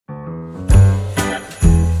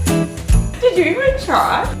Did you even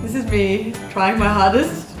try? This is me trying my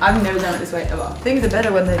hardest. I've never done it this way ever. Things are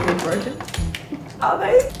better when they've been broken. Are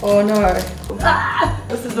they? Oh no. Ah,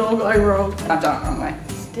 this is all going wrong. I've done it the wrong way.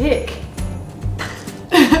 Stick.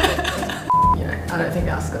 I don't think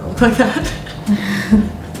ours is gonna look like that.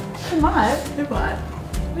 It might. It might.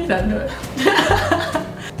 We don't know.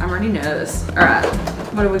 I'm already nervous. Alright,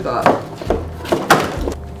 what have we got?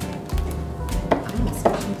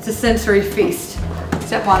 It's a sensory feast.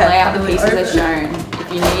 Step 1, lay out the pieces as shown. If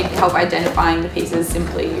you need help identifying the pieces,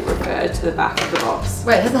 simply refer to the back of the box.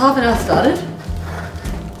 Wait, has the half an hour started?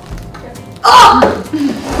 Oh!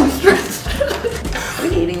 I'm stressed. Are we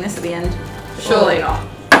eating this at the end? Surely not.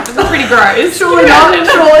 This is pretty gross. Surely not,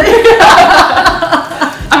 surely.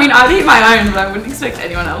 I mean, I'd eat my own, but I wouldn't expect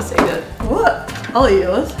anyone else to eat it. What? I'll eat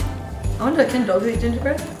yours. I wonder, can dogs eat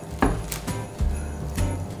gingerbread?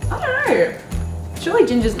 I don't know. Surely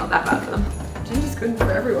ginger's not that bad for them. Ginger's good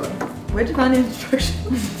for everyone. Where'd you find the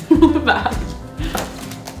instructions? The back.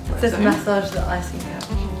 It says massage the icing pouch.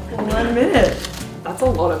 1 minute. That's a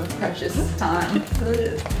lot of precious time. So it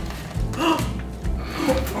is.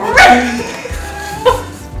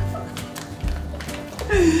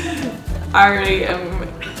 I already am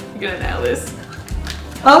gonna nail this.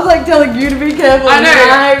 I was like telling you to be careful. I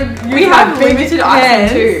know. We have big limited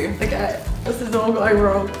hands. icing too. Okay, this is all going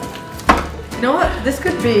wrong. You know what? This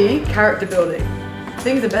could be character building.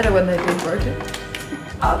 Things are better when they've been broken.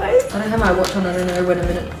 Are they? I don't have my watch on, I don't know when a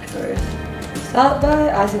minute goes. Start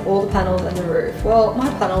by icing all the panels and the roof. Well, my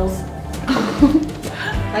panels,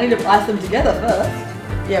 I need to ice them together first.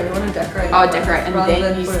 Yeah, we want to decorate. Oh, decorate and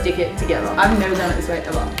then you put stick it together. I've never done it this way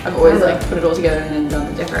ever. I've always like put it all together and then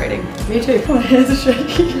done the decorating. Me too. My hands are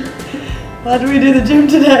shaky. Why do we do the gym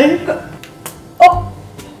today? Oh!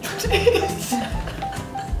 Jeez.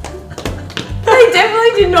 They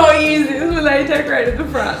definitely did not use this when they decorated the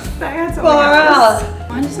front. They had something else.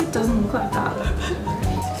 Mine just like doesn't look like that.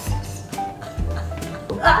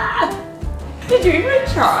 Ah! Did you even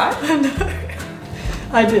try? No.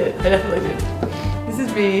 I did. I definitely did. This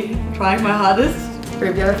is me trying my hardest.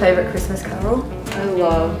 Rib, do you have a favourite Christmas carol? I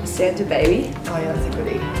love Santa Baby. Oh yeah, that's a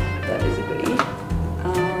goodie. That is a goodie.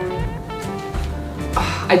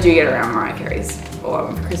 I do get around Mariah Carey's All I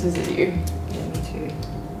Want for Christmas Is You. Yeah, me too.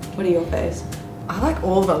 What are your faves? I like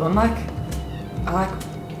all of them. I like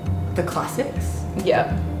the classics.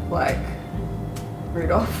 Yeah. Like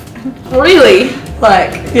Rudolph. Really?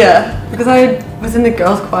 Like, yeah. Because I was in the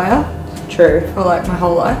girls' choir. True. For like my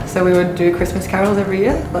whole life. So we would do Christmas carols every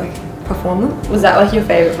year, like perform them. Was that like your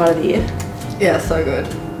favourite part of the year? Yeah, so good.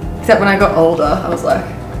 Except when I got older, I was like,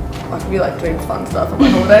 I could be like doing fun stuff on my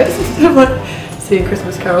holidays instead of like seeing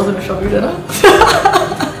Christmas carols in a shopping centre.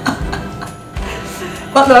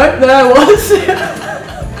 But no, there I was. Do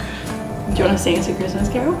you want to sing us a Christmas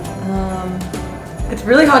carol? It's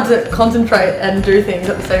really hard to concentrate and do things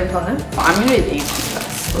at the same time. Oh, I'm going to do these ones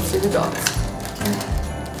first. Let's do the dots.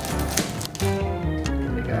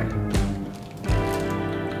 Here we go.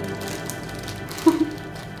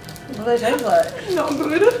 What do they taste like? Not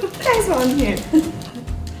good. Taste one here.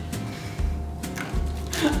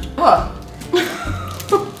 What?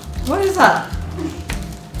 What is that?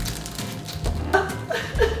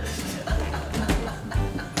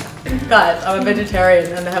 Guys, I'm a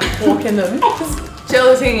vegetarian and they have pork in them. Jill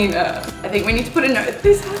is hanging up. I think we need to put a note.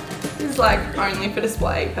 This is like only for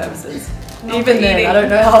display purposes. Even then, I don't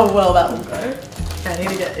know how well that will go. Okay, I need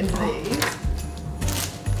to get into these.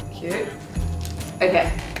 Cute.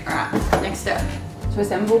 Okay, alright. Next step. To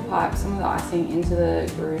assemble pipe some of the icing into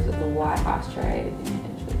the grooves of the white ice tray.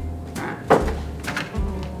 Alright.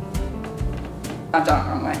 I've done it the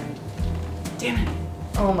wrong way. Damn it.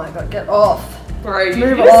 Oh my god, get off. Bro, you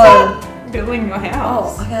Move need to on. start building your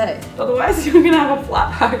house. Oh, okay. Otherwise you're gonna have a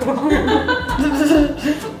flat pack at home.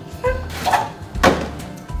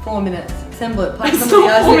 4 minutes. Assemble it. Pipe It's some of the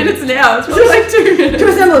not 4 icing. minutes now, it's probably like 2 minutes. To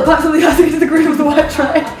assemble it, pipe some of the icing into the groove of the white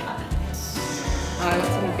tray. I got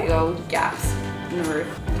some big old gaps in the roof.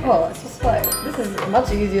 Oh, it's just like, this is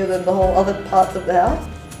much easier than the whole other parts of the house.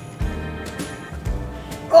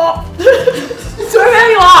 Oh! So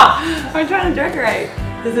many laugh! I'm trying to decorate.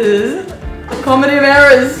 This is a comedy of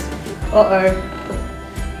errors. Uh-oh.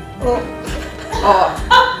 Oh. Oh,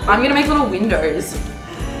 I'm gonna make little windows.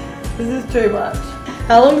 This is too much.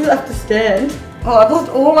 How long does it have to stand? Oh, I've lost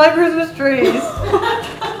all my Christmas trees.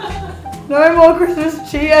 No more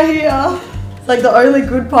Christmas cheer here. It's like the only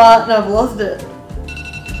good part and I've lost it.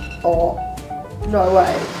 Oh, no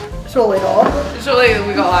way. Surely not. Surely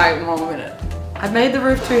we got like 1 more minute. I've made the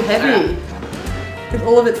roof too heavy. With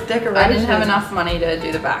all of its decoration. I didn't have enough money to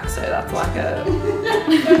do the back, so that's like a...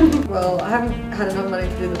 Well, I haven't had enough money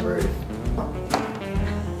to do the roof. Oh,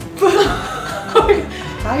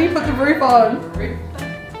 How do you put the roof on?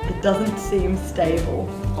 It doesn't seem stable.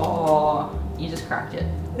 Oh, you just cracked it.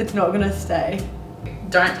 It's not gonna stay.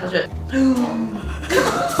 Don't touch it.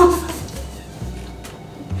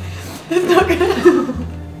 It's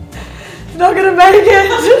not gonna make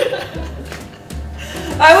it.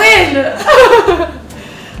 I win.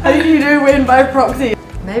 I think you do win by proxy.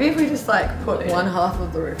 Maybe if we just like put one half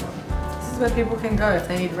of the roof on. This is where people can go if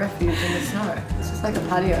they need refuge in the snow. It's just like a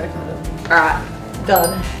patio kind of. Alright.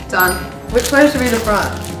 Done. Done. Which way should be the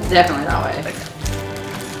front? Definitely that way. Okay.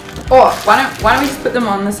 Or why don't we just put them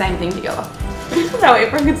on the same thing together? That way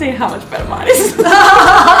everyone can see how much better mine is.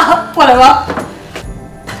 Whatever.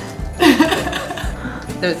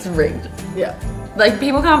 It's rigged. Yeah. Like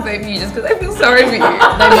people can't vote for you just because they feel sorry for you. They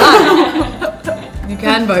might. You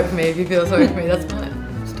can vote for me if you feel sorry for me, that's fine.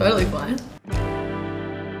 It's totally fine.